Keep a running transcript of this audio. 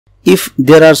If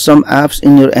there are some apps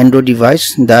in your Android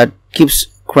device that keeps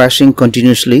crashing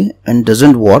continuously and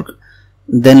doesn't work,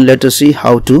 then let us see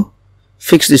how to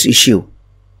fix this issue.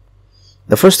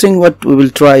 The first thing what we will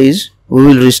try is we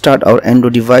will restart our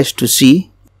Android device to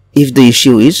see if the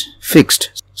issue is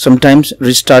fixed. Sometimes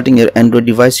restarting your Android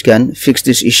device can fix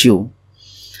this issue.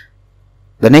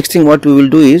 The next thing what we will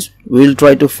do is we will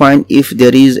try to find if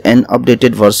there is an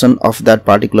updated version of that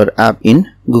particular app in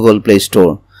Google Play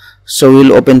Store. So we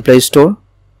will open Play Store.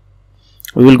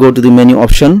 We will go to the menu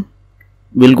option.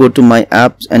 We will go to My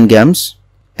Apps and Games,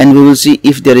 and we will see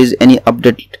if there is any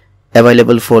update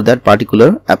available for that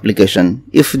particular application.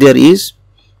 If there is,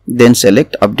 then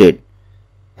select Update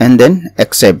and then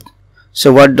Accept.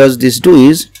 So what does this do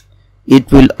is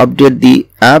it will update the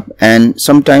app, and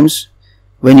sometimes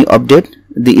when you update,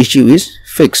 the issue is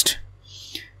fixed.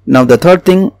 Now the third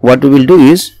thing what we will do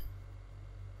is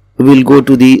we will go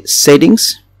to the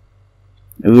settings,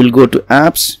 we will go to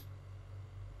apps,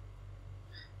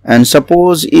 and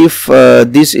suppose if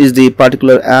this is the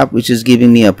particular app which is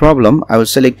giving me a problem, I will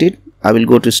select it. I will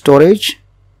go to storage,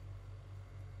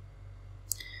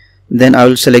 then I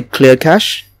will select clear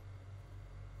cache,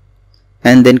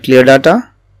 and then clear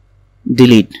data,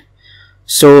 delete.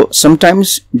 So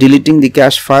sometimes deleting the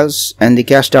cache files and the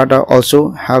cache data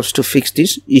also helps to fix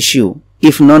this issue.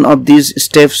 If none of these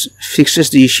steps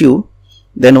fixes the issue,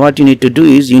 then what you need to do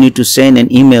is you need to send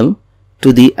an email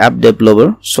to the app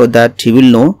developer so that he will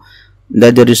know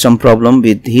that there is some problem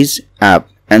with his app,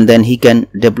 and then he can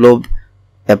develop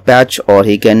a patch or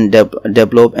he can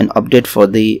develop an update for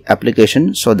the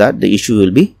application so that the issue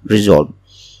will be resolved.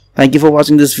 Thank you for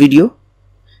watching this video.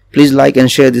 Please like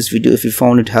and share this video if you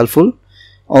found it helpful.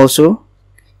 Also,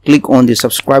 click on the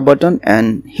subscribe button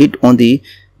and hit on the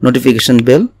notification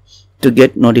bell to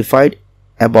get notified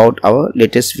about our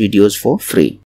latest videos for free.